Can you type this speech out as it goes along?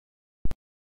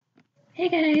Hey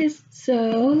guys,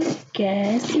 so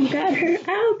guess who got her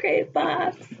OwlCrate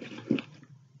box?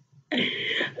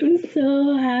 I'm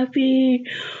so happy.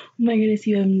 Oh my goodness,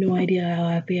 you have no idea how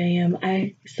happy I am.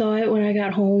 I saw it when I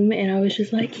got home and I was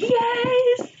just like,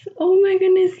 yes! Oh my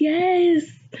goodness, yes!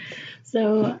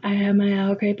 So I have my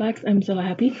OwlCrate box. I'm so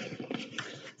happy.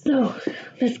 So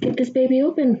let's get this baby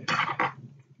open.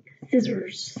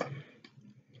 Scissors.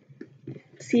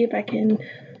 See if I can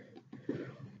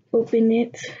open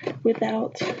it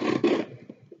without,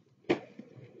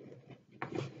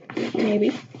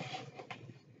 maybe.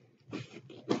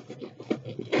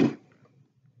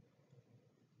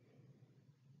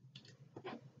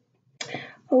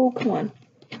 Oh, come on.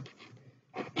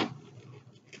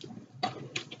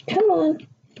 Come on.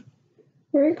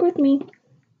 Work with me.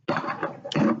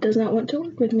 Does not want to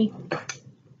work with me.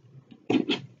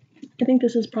 I think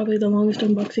this is probably the longest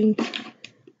unboxing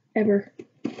ever.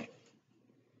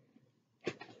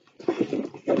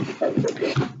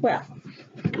 Well,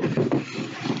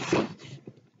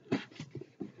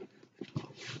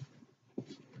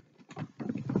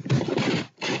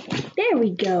 there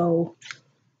we go.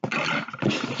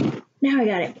 Now I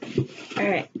got it. All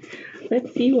right,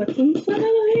 let's see what's inside.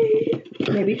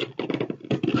 Maybe.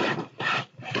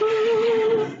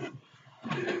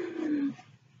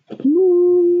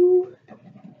 Ooh.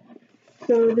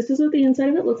 So this is what the inside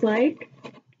of it looks like.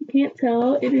 You can't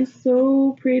tell. It is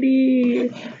so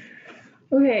pretty.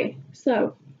 Okay,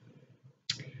 so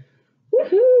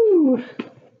woohoo!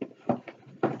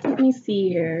 Let me see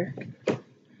here.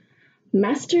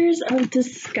 Masters of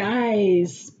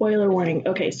Disguise. Spoiler warning.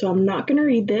 Okay, so I'm not going to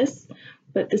read this,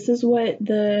 but this is what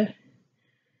the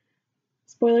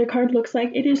spoiler card looks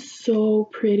like. It is so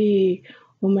pretty.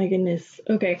 Oh my goodness.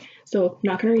 Okay, so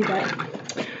not going to read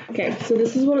that. Okay, so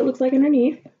this is what it looks like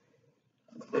underneath.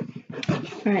 All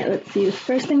right, let's see. The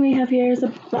first thing we have here is a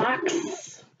box.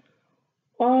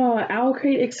 Oh,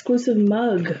 OwlCrate exclusive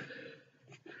mug.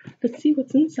 Let's see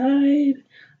what's inside.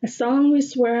 I solemnly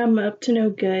swear I'm up to no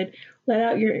good. Let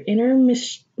out your inner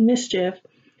mischief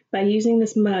by using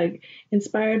this mug,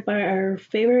 inspired by our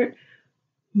favorite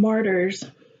martyrs,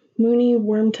 Mooney,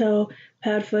 Wormtail,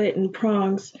 Padfoot, and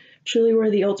Prongs. Truly were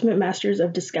the ultimate masters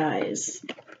of disguise.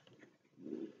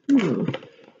 Let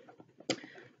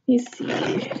me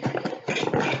see.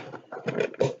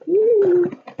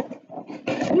 Ooh.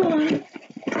 Come on.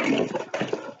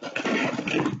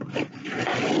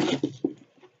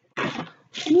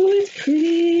 Ooh, it's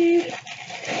pretty.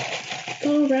 It's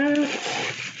all wrapped.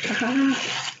 Haha.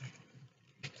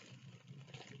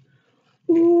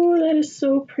 Ooh, that is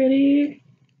so pretty.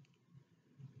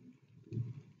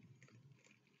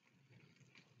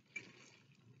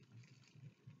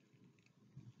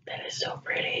 That is so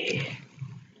pretty.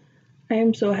 I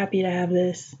am so happy to have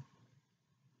this.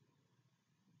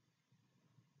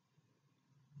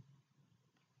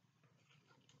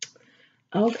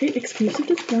 OwlCrate exclusive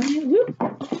design. Whoop.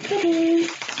 Okay.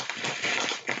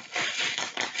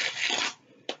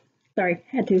 Sorry,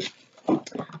 had to.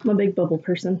 I'm a big bubble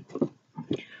person.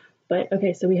 But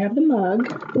okay, so we have the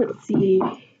mug. Let's see.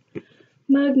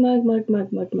 Mug.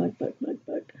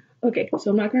 Okay, so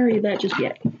I'm not gonna read that just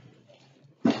yet.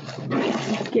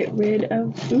 Let's get rid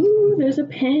of, ooh, there's a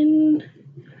pin.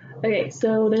 Okay,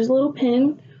 so there's a little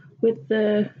pin with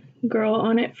the girl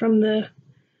on it from the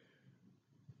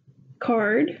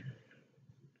card.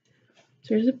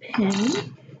 So there's a pin.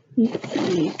 Let's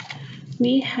see.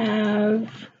 We have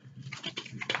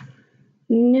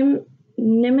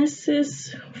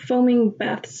Nemesis Foaming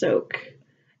Bath Soak,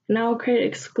 an OwlCrate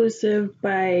exclusive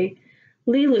by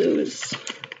Lilu's.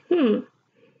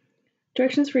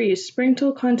 Directions for use.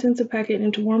 Sprinkle contents of packet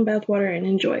into warm bath water and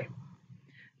enjoy.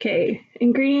 Okay,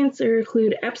 ingredients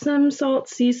include Epsom salt,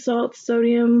 sea salt,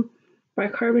 sodium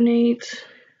bicarbonate,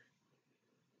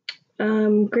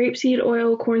 grapeseed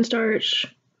oil, cornstarch,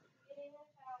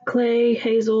 clay,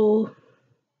 hazel,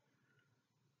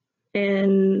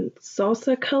 and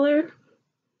salsa color.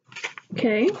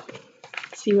 Okay,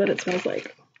 let's see what it smells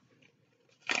like.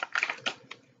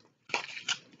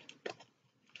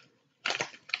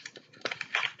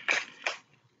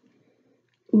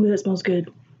 Ooh, that smells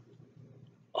good.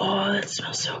 Oh, that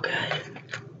smells so good.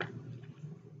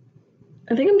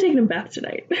 I think I'm taking a bath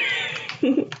tonight.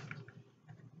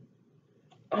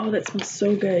 Oh, that smells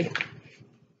so good.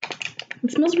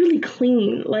 It smells really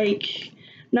clean, like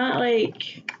not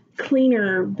like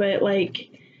cleaner, but like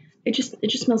it just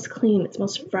smells clean. It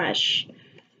smells fresh.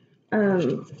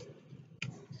 Has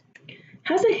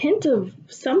a hint of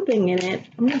something in it.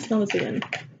 I'm gonna smell this again.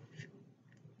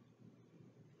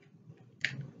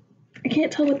 I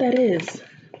can't tell what that is.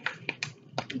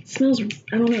 It smells,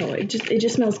 I don't know, it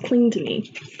just smells clean to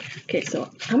me. Okay, so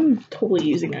I'm totally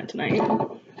using that tonight.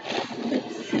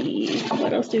 Let's see,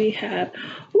 what else do we have?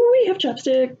 Oh, we have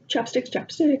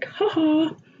chapstick,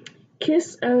 haha.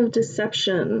 Kiss of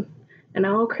Deception, an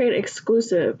OwlCrate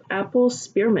exclusive, apple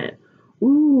spearmint.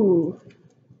 Ooh,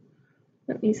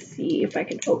 let me see if I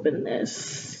can open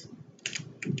this.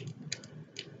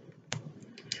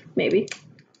 Maybe.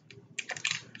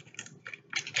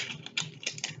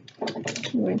 I'm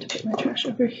going to put my trash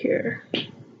over here.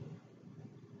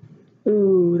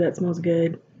 Ooh, that smells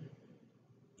good.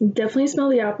 Definitely smell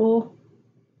the apple.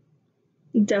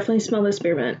 Definitely smell the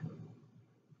spearmint.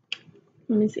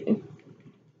 Let me see.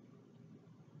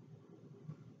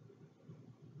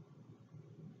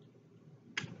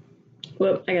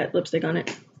 Whoop, I got lipstick on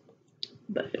it.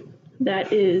 But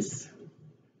that is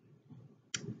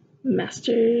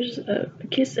Masters of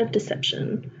Kiss of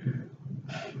Deception.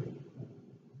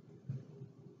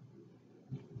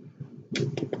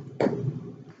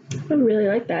 I really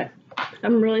like that.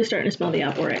 I'm really starting to smell the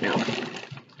apple right now.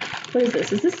 What is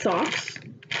this? Is this socks?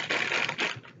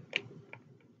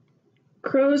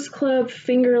 Crow's Club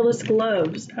fingerless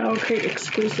gloves, OwlCrate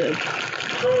exclusive.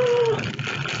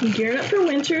 Gearing up for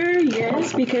winter,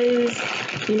 yes, because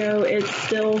you know it's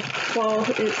still fall.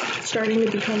 It's starting to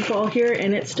become fall here,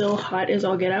 and it's still hot as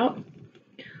all get out.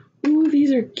 Ooh,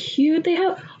 these are cute. They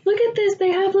have, look at this.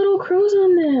 They have little crows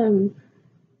on them.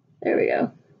 There we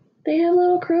go. They have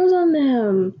little crows on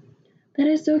them. That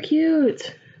is so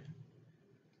cute.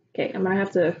 Okay, I'm gonna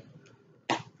have to.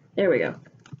 There we go.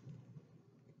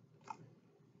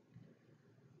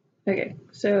 Okay,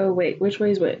 so wait, which way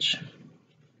is which?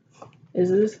 Is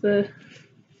this the...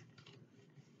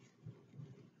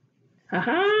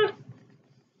 Haha!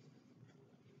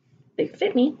 They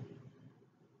fit me.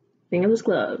 Fingerless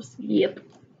gloves. Yep.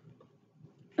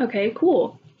 Okay,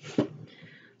 cool.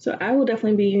 So I will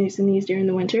definitely be using these during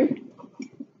the winter.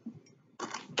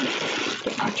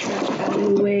 Get my trash out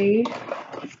of the way.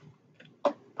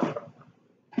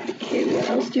 Okay, what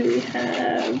else do we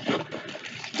have?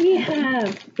 We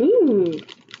have... Ooh!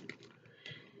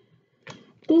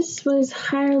 This was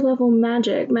higher level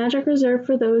magic. Magic reserved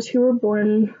for those who were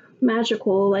born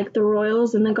magical, like the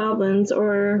royals and the goblins,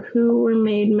 or who were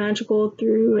made magical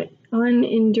through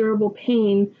unendurable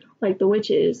pain, like the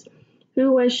witches.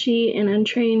 Who was she, an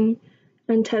untrained,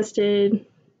 untested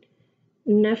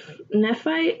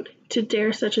neophyte, to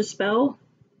dare such a spell?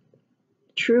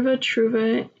 Truva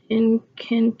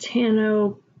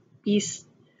incantano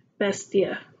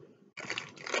bestia.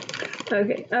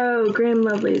 Okay, oh, Grim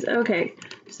Lovelies. Okay,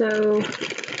 so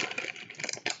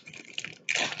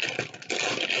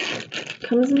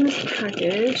comes in this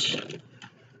package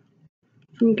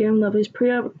from Grim Lovelies,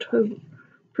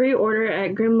 pre-order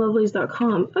at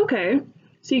grimlovelies.com. Okay,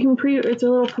 so you can it's a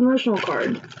little promotional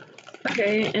card.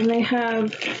 Okay, and they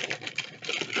have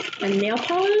a nail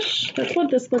polish. That's what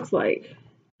this looks like.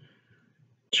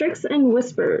 Tricks and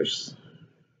Whispers.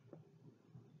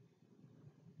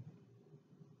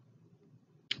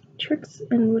 Tricks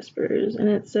and Whispers, and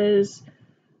it says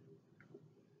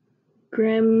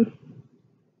Grim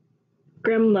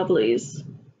Lovelies.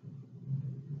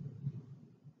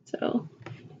 So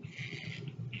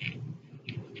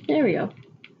there we go.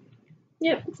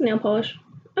 Yep, it's nail polish.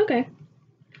 Okay.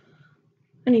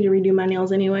 I need to redo my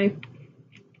nails anyway.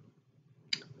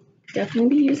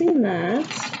 Definitely be using that.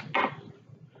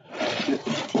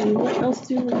 Let's see, what else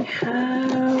do we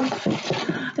have?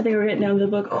 I think we're getting down to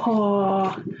the book.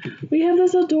 Oh, we have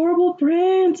this adorable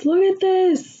print. Look at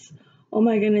this. Oh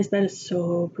my goodness, that is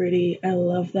so pretty. I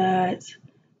love that.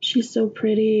 She's so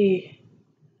pretty.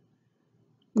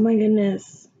 Oh my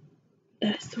goodness.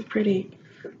 That is so pretty.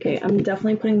 Okay, I'm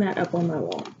definitely putting that up on my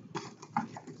wall.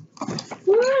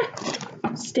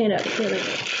 Ah! Stand up. There we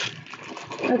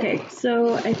go. Okay,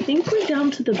 so I think we're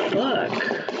down to the book.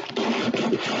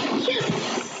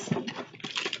 Yes!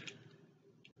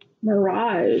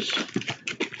 Mirage.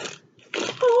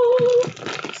 Oh!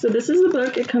 So this is the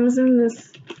book. It comes in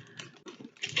this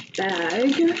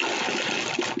bag. And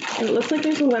it looks like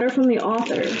there's a letter from the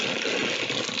author.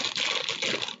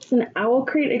 It's an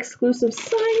OwlCrate exclusive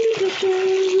signed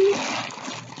edition.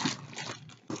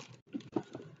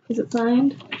 Is it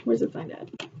signed? Where's it signed at?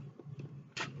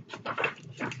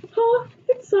 Oh,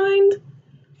 it's signed.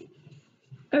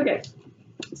 Okay.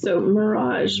 So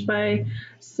Mirage by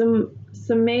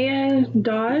Samaya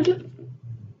Dodd.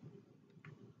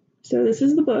 So this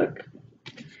is the book.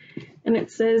 And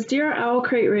it says, Dear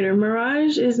OwlCrate reader,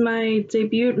 Mirage is my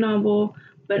debut novel,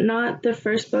 but not the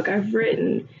first book I've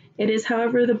written. It is,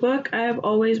 however, the book I have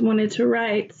always wanted to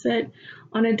write. Set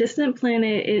on a distant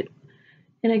planet, it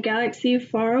in a galaxy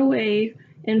far away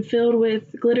and filled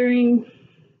with glimmering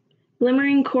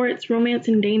courts, romance,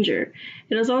 and danger.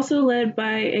 It is also led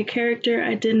by a character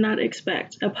I did not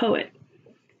expect, a poet.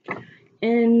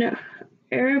 In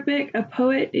Arabic, a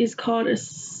poet is called a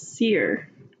seer,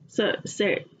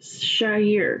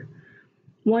 shair,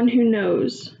 one who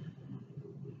knows.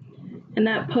 And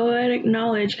that poetic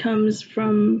knowledge comes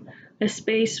from a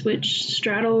space which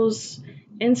straddles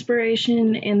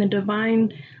inspiration and the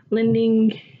divine,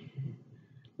 lending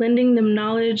them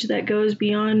knowledge that goes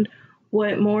beyond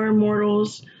what more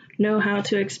mortals know how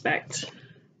to expect.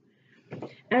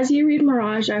 As you read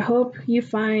Mirage, I hope you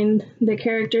find the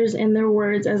characters and their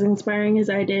words as inspiring as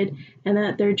I did, and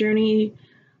that their journey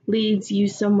leads you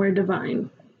somewhere divine.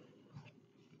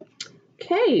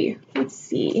 Okay, let's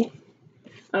see.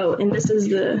 Oh, and this is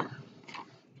the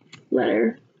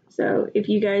letter. So if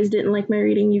you guys didn't like my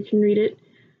reading, you can read it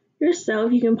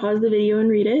yourself. You can pause the video and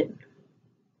read it.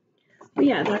 But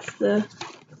yeah, that's the...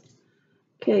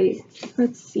 Okay,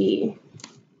 let's see.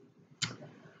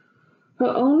 Her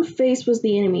own face was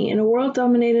the enemy. In a world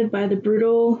dominated by the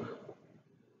brutal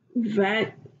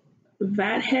Vathek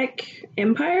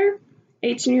Empire,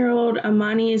 18-year-old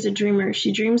Amani is a dreamer.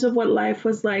 She dreams of what life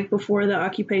was like before the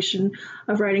occupation,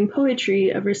 of writing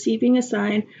poetry, of receiving a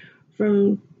sign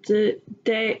from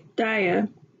Daya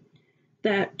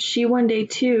that she one day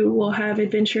too will have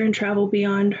adventure and travel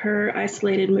beyond her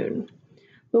isolated moon.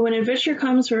 But when adventure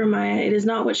comes for Maya, it is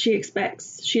not what she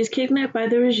expects. She is kidnapped by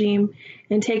the regime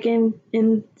and taken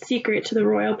in secret to the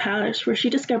royal palace, where she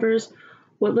discovers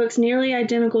what looks nearly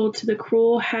identical to the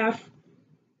cruel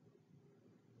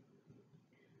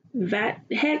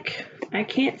Vathek, I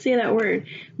can't say that word,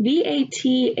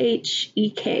 Vathek,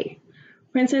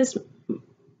 Princess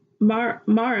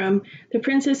Maram. The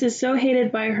princess is so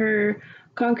hated by her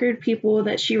conquered people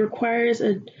that she requires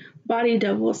a body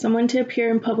double, someone to appear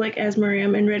in public as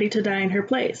Maram and ready to die in her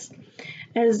place.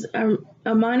 As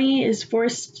Amani is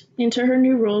forced into her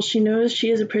new role, she knows she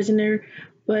is a prisoner,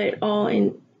 but all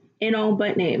in all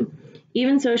but name.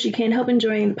 Even so, she can't help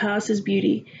enjoying the palace's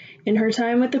beauty. In her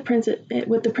time with the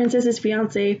princess's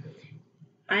fiance,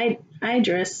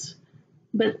 Idris,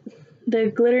 but the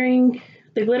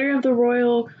glitter of the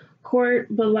royal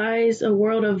court belies a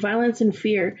world of violence and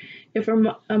fear. If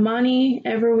Amani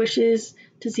ever wishes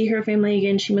to see her family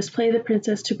again, she must play the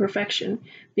princess to perfection,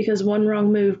 because one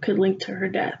wrong move could link to her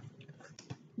death.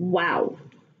 Wow.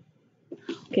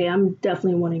 Okay, I'm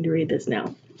definitely wanting to read this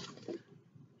now.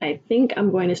 I think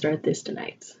I'm going to start this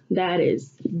tonight. That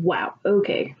is, wow.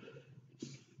 Okay.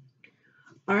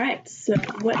 All right, so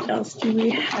what else do we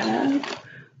have?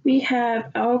 We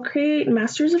have OwlCrate,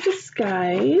 Masters of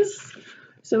Disguise.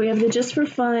 So we have the Just for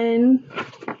Fun,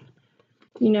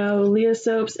 Leo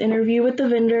Soap's Interview with the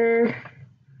Vendor,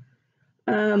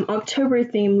 October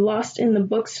theme, Lost in the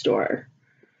Bookstore.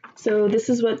 So this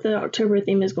is what the October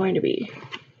theme is going to be.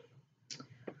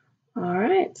 All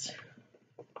right.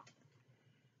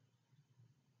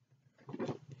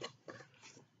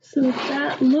 So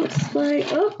that looks like,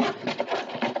 oh,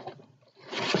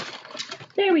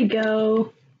 there we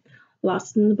go.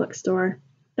 Lost in the Bookstore.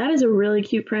 That is a really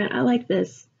cute print. I like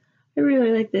this. I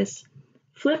really like this.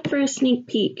 Flip for a sneak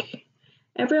peek.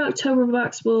 Every October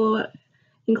box will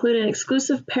include an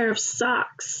exclusive pair of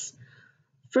socks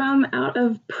from Out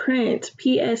of Print.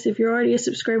 P.S. If you're already a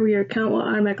subscriber, your account will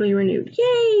automatically renew.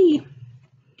 Yay!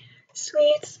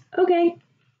 Sweet. Okay.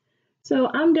 So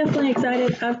I'm definitely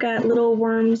excited. I've got little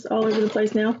worms all over the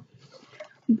place now.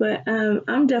 But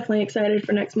I'm definitely excited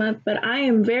for next month. But I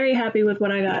am very happy with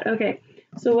what I got. Okay.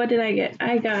 So what did I get?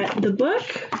 I got the book,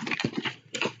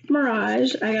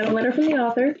 Mirage. I got a letter from the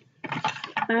author.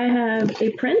 I have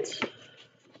a print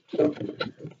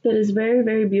that is very,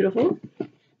 very beautiful.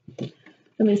 Let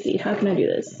me see. How can I do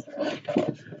this?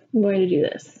 I'm going to do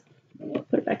this.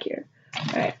 Put it back here.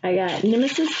 All right. I got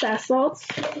Nemesis bath salts.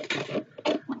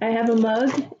 I have a mug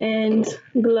and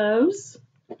gloves.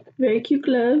 Very cute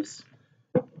gloves.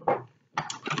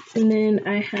 And then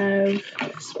I have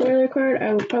spoiler card.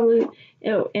 I will probably...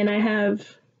 Oh, and I have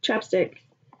chapstick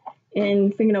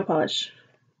and fingernail polish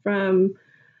from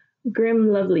Grim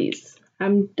Lovelies.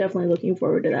 I'm definitely looking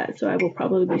forward to that, so I will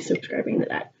probably be subscribing to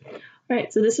that. All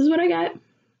right, so this is what I got.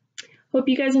 Hope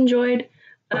you guys enjoyed.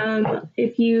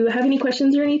 If you have any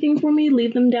questions or anything for me,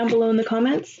 leave them down below in the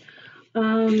comments.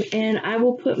 And I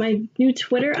will put my new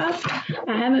Twitter up.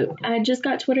 I just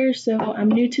got Twitter, so I'm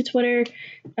new to Twitter.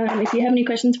 If you have any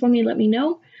questions for me, let me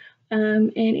know.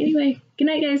 And anyway, good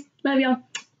night, guys. Love y'all.